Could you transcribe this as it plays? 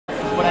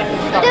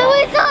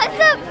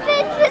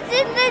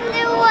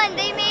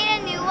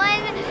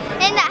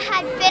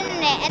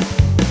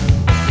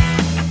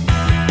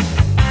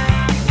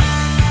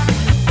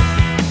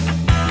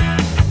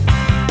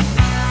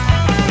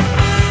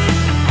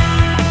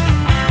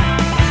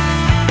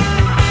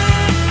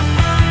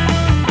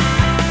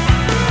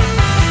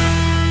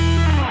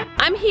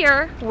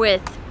here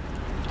with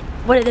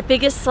one of the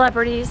biggest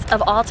celebrities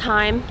of all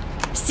time,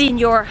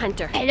 Senior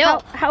Hunter.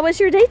 Hello. How was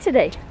your day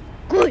today?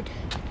 Good.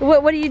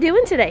 What are you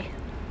doing today?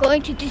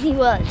 Going to Disney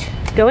World.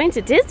 Going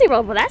to Disney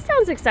World? Well, that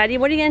sounds exciting.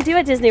 What are you going to do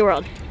at Disney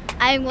World?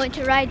 I'm going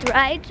to ride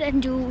rides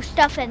and do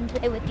stuff and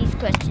play with these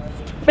questions.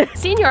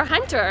 Senior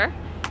Hunter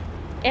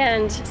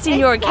and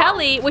Senior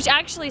Kelly, which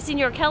actually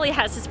Senior Kelly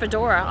has his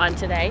fedora on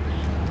today.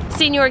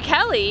 Senior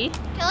Kelly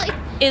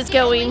is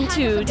going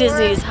to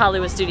Disney's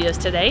Hollywood Studios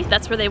today.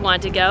 That's where they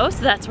want to go,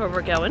 so that's where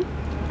we're going.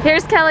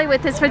 Here's Kelly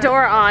with his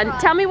fedora on.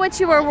 Tell me what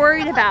you were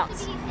worried about.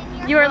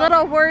 You were a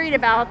little worried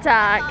about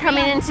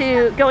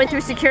going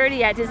through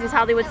security at Disney's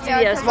Hollywood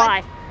Studios.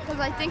 Why? Because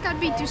I think I'd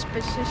be too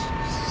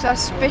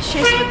suspicious with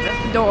the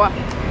fedora.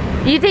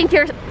 You think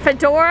your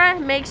fedora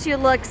makes you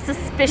look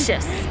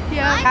suspicious?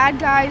 Yeah. Bad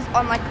guys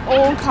on like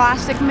old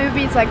classic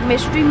movies, like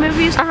mystery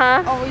movies,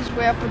 always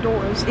wear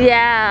fedoras.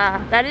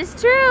 Yeah, that is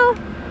true.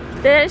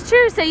 That is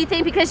true. So you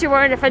think because you're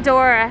wearing a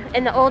fedora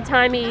and the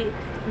old-timey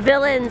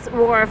villains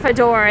wore a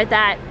fedora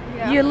that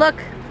you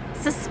look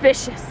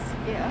suspicious?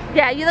 Yeah.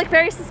 Yeah, you look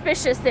very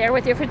suspicious there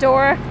with your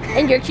fedora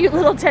and your cute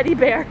little teddy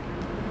bear.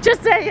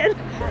 Just saying.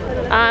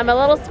 I'm a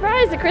little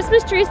surprised the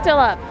Christmas tree's still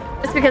up.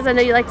 Just because I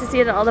know you like to see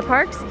it at all the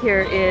parks.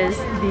 Here is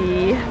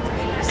the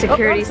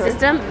security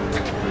system.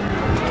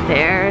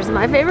 There's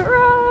my favorite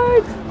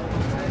ride.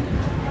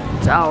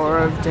 Tower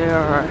of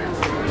Terror.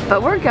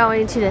 But we're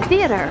going to the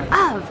Theater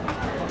of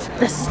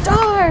the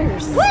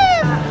Stars. Woo!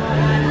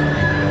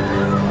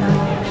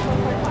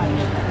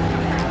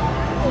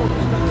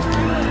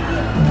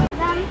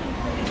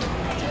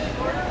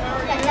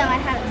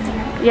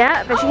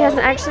 Yeah, but she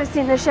hasn't actually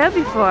seen the show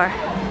before.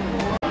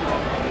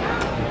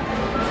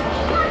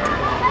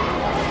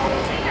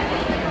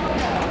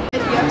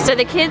 So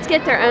the kids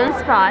get their own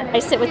spot. I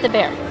sit with the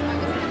bear.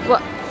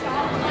 What?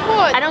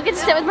 I don't get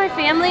to sit with my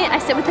family. I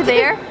sit with the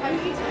bear.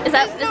 Is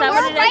that what it is?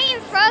 We're right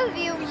in front of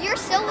you. You're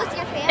still with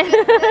your family.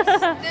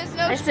 There's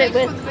no I sit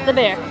with the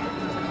bear.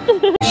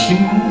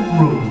 Single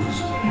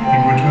rose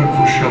in return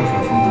for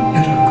shelter from the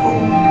bitter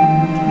cold.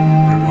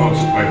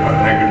 Repulsed by her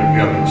haggard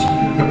appearance,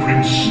 the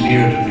prince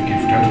sneered at the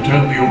gift and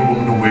turned the old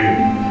woman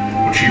away.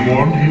 But she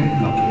warned him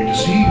not to be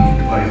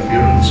deceived by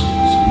appearances,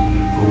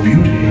 for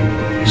beauty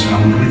is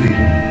found within.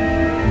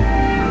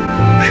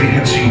 She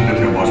had seen that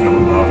there was no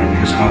love in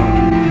his heart,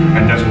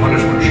 and as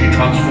punishment she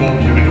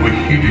transformed him into a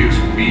hideous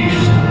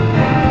beast,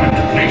 and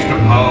placed a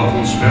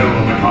powerful spell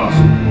on the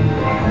castle,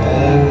 and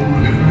all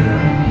who lived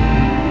there.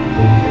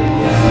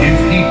 If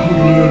he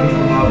could learn to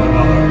love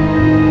another,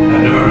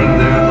 and earn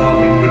their love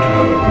in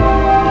return,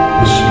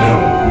 the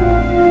spell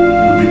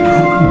would be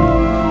broken.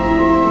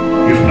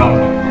 If not,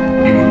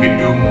 he would be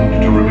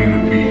doomed to remain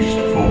a beast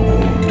for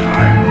all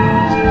time.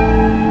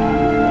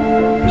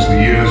 As the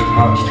years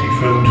passed, he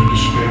fell into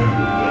despair.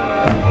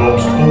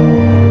 Lost all,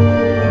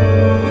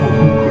 for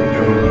who could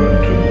ever learn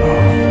to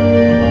love a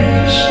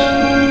beast?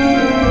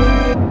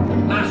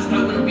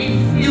 Master will be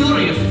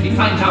furious if he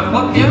finds out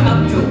what they're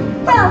up to.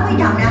 Well, we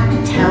don't have to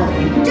tell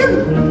him, do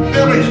we?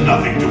 There is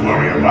nothing to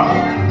worry about.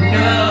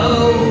 No,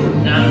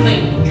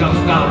 nothing,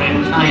 just our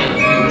entire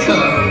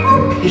future.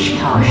 Oh,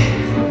 pish-posh.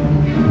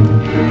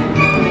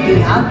 Be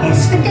our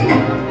guest for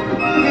dinner.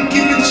 We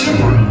keep it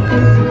simple.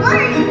 What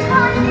are you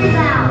talking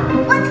about?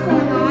 What's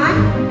going on?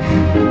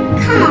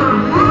 Come on,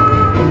 Mom.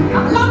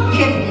 Come along,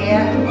 Chip,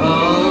 dear.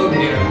 Oh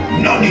dear.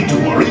 No need to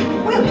worry.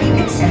 We'll keep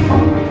it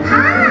simple. Hi.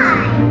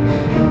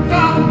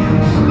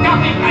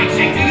 Stop it, I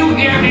say, do you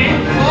hear me?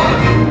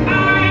 I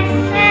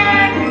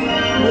said,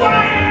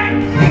 quiet!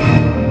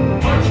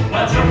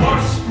 Much of our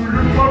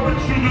spirit coming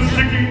through the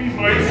singing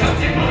voice.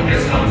 Something on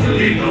this come to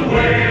lead the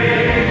way.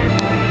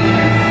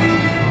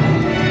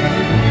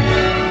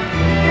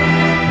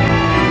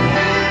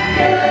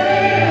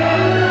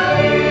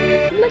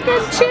 Look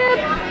at Chip.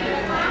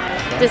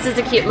 This is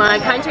a cute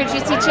mug. Hunter, did you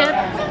see Chip?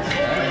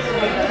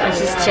 This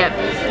is Chip.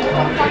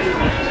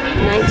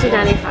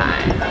 $19.95.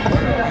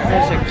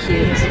 Those are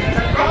cute.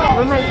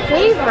 One of my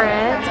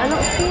favorites, I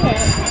don't see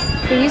it.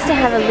 They used to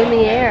have a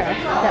Lumiere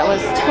that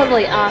was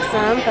totally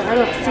awesome, but I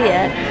don't see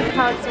it.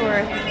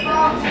 Cogsworth.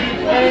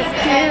 That is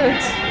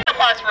cute.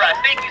 Applause for us.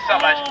 Thank you so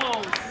much.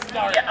 Oh,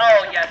 start. Yeah,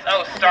 oh, yes.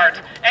 Oh,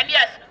 start. And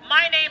yes,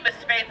 my name is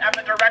Faith. I'm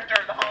the director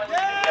of the Hollywood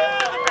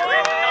Studios.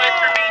 Make some noise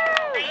for me.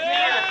 Thank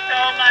you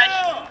so much.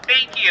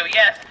 Thank you,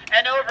 yes.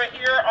 And over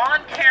here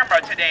on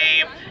camera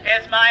today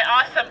is my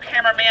awesome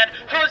cameraman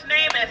whose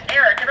name is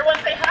Eric. Everyone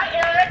say hi,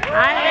 Eric.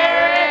 Hi,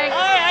 Eric.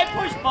 Hi, I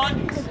push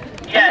buttons.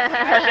 Yes,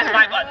 he pushes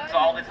my buttons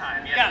all the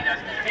time. Yes, he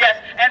does. Yes,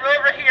 and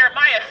over here,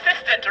 my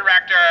assistant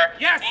director.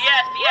 Yes.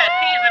 Yes,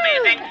 he's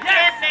amazing.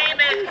 Yes. His name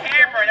is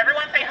Cameron.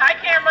 Everyone say hi,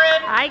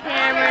 Cameron. Hi,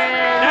 Cameron.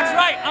 That's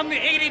right, I'm the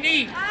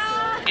ADD.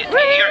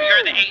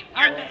 You're the eight.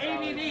 I'm the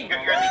ADD.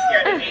 You're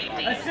the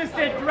AD.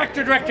 Assistant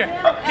director.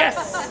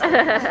 Yes.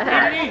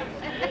 ADD.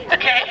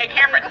 Okay, hey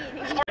Cameron.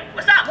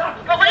 What's up?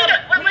 What are you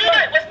doing? What are you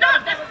doing? What's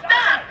up? Just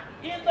stop.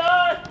 In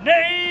the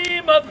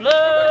name of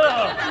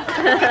love,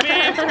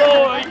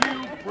 before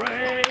you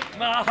break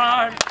my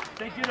heart,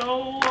 Okay.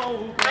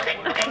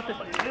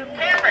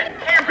 Cameron.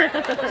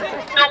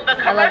 Film the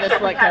commercial. I love this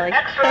look, Kelly.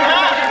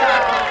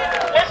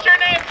 What's your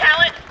name,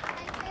 talent?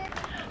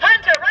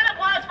 Hunter. Round of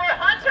applause for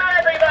Hunter,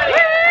 everybody.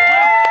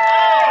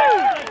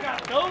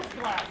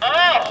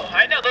 Oh,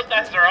 I know those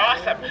glasses are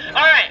awesome.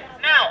 All right,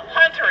 now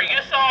Hunter,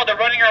 you saw the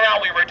running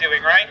around we were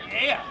doing, right?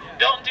 Yeah.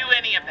 Don't do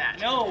any of that.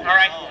 No. All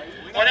right.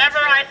 Whenever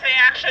I say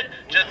action,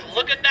 just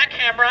look at that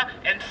camera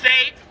and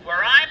say,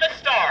 "Where I'm a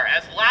star,"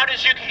 as loud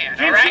as you can.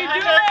 All right,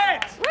 Hunter?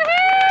 She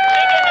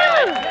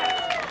can do it.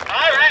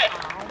 All right.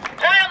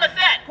 Quiet on the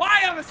set.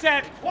 Quiet on the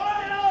set.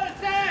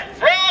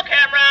 Roll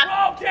camera.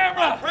 Roll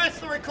camera. Press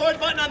the record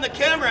button on the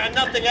camera and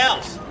nothing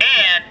else.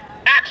 And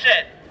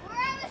action. Where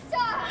I'm a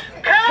star.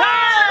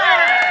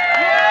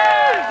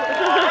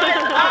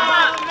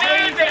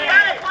 Amazing!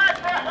 Round of applause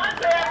for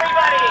Hunter,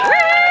 everybody!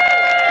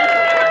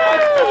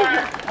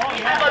 We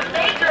have a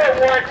major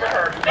award for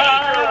her.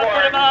 Major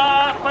award.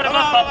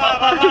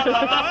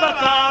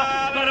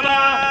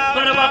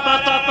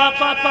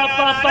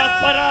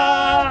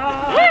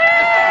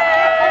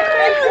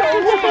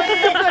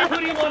 Who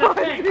do you want to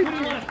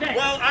thank?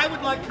 Well, I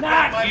would like to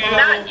Not thank my you. mom.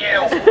 Not you.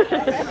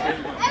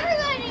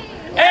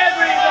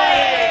 Everybody!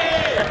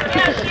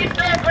 Yes, she's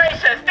so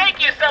gracious. Thank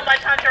you so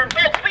much, Hunter.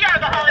 Folks, we are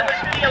the Hollywood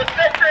Studios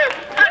Film Crew.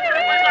 Hunter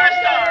was our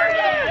star.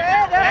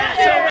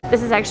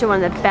 This is actually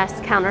one of the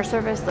best counter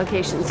service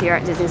locations here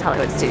at Disney's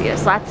Hollywood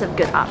Studios. Lots of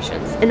good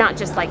options. And not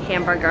just like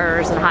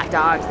hamburgers and hot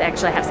dogs, they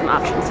actually have some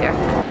options here.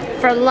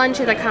 For lunch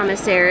at the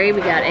commissary,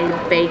 we got a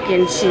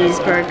bacon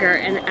cheeseburger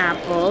and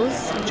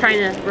apples. Trying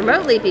to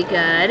remotely be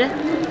good.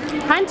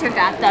 Hunter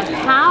got the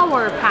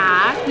power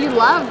pack. You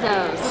love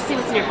those. Let's see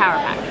what's in your power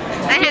pack.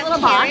 I Cute have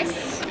little carrots.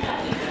 box.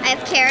 I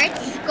have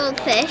carrots,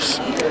 goldfish,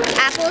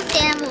 apples,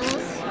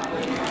 samples,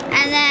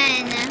 and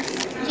then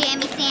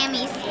Jammy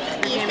Sammy's.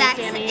 That's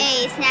Sammy's.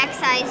 a snack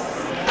size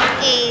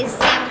a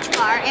sandwich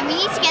bar, and we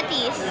need to get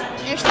these.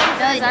 They're so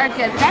Those good. are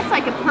good. That's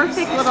like a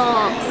perfect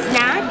little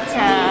snack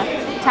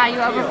to tie you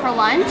over for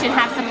lunch and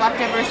have some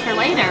leftovers for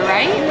later,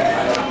 right?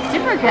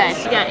 Super good.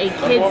 You got a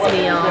kid's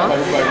meal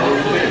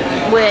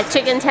with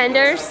chicken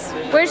tenders.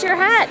 Where's your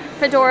hat,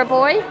 Fedora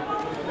boy?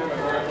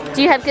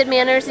 Do you have good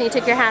manners and you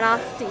took your hat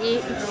off to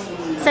eat?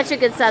 Such a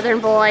good Southern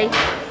boy.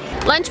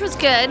 Lunch was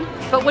good,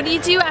 but what do you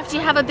do after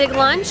you have a big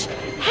lunch?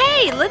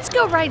 Hey, let's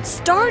go ride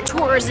Star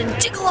Tours and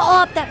jiggle all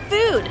up that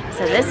food.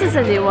 So this is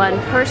a new one,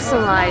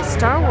 personalized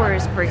Star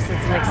Wars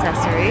bracelets and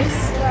accessories.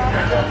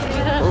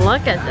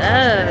 Look at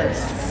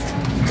those.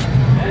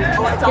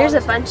 Here's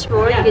a bunch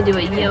more. You can do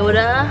a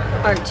Yoda,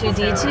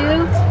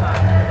 R2-D2.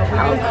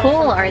 How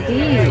cool are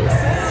these?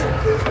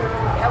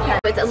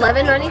 It's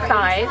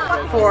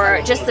 $11.95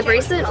 for just the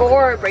bracelet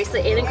or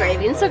bracelet and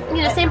engraving, so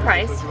you know, same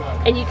price.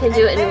 And you can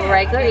do it in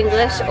regular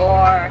English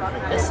or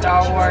the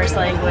Star Wars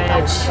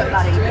language.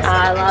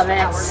 I love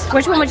it.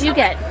 Which one would you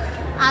get?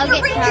 I'll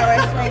get Star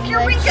Wars language.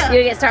 You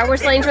would get Star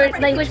Wars language,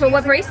 but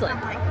what bracelet?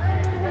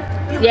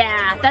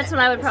 Yeah, that's what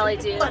I would probably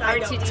do.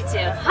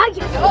 R2-D2.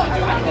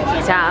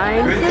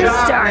 Time for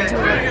Star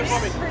Tours.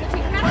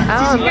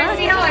 Oh, look.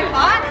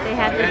 They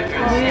have the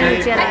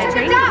new Jedi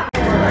training.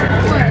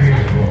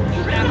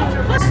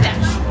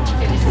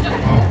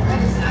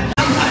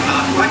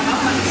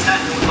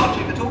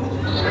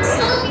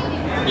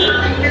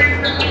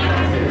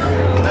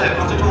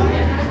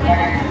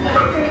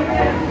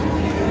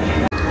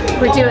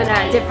 We're doing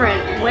a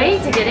different way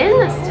to get in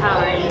this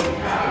time.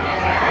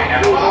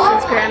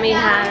 Since Grammy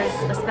has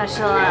a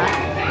special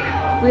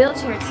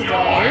wheelchair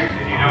today,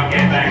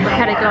 we're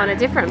kind of going a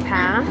different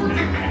path.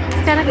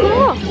 It's kind of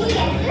cool.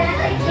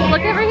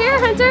 Look over here,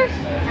 Hunter.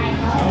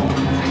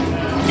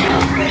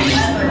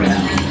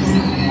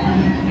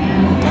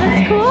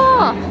 That's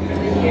cool.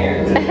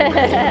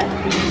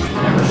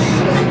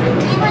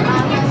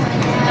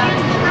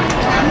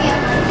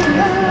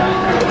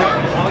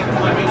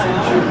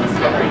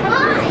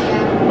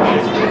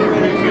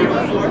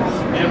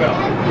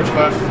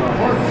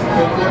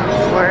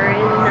 We're in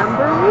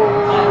number 1.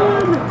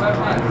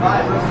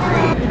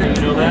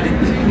 You know that?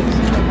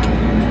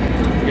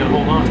 You gotta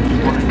hold on.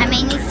 I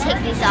may need to take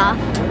these off.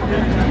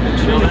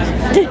 You know that?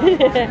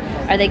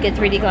 Are they good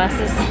 3D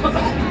glasses?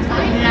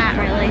 Not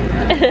really.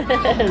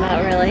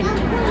 Not really.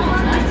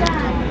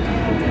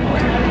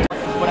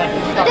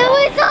 That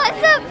was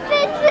awesome.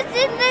 Finn was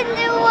in the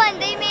new one.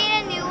 They made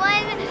a new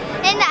one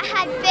and that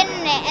had Finn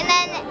in it. And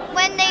then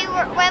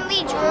when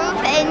we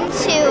drove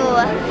into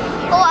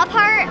a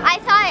part, I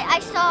thought I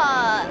saw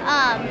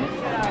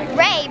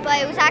Ray, but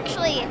it was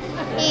actually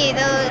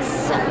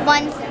those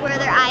ones where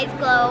their eyes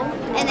glow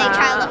and they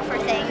try to look for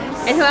things.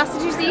 And who else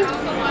did you see?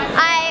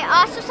 I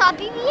also saw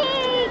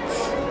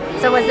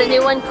BB-8. So was the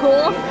new one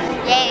cool?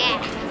 Yeah.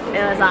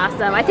 It was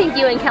awesome. I think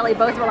you and Kelly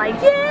both were like,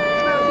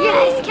 yeah!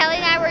 Yes, Kelly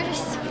and I were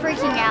just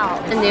freaking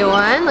out. A new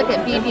one. Look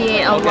at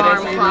BB-8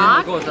 alarm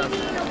clock.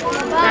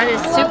 That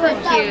is super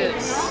cute.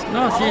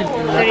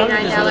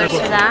 $39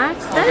 for that.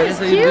 That is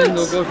cute.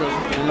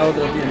 Oh,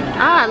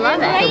 I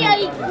love it.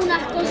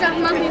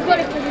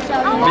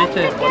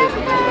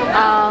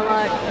 Oh,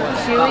 look.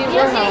 Chewy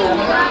will home.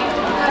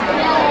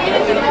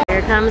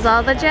 Here comes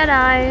all the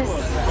Jedis.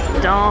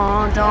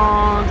 Don,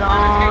 don,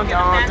 don,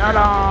 don, don,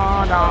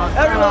 don, don.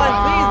 Everyone,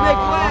 please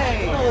make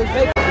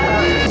way.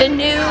 The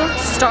new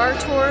Star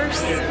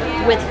Tours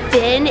with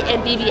Finn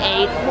and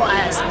BB-8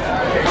 was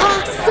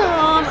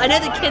awesome. I know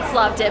the kids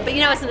loved it, but you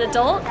know, as an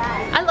adult,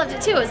 I loved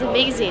it too. It was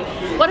amazing.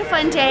 What a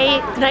fun day.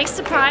 Nice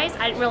surprise.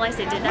 I didn't realize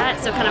they did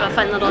that. So kind of a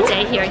fun little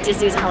day here at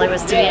Disney's Hollywood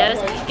Studios.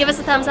 Give us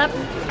a thumbs up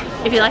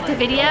if you liked the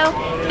video.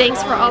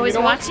 Thanks for always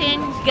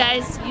watching. You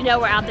guys, you know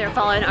we're out there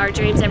following our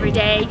dreams every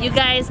day. You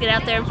guys get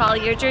out there and follow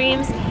your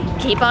dreams.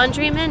 Keep on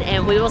dreaming,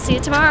 and we will see you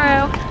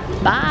tomorrow.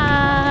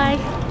 Bye.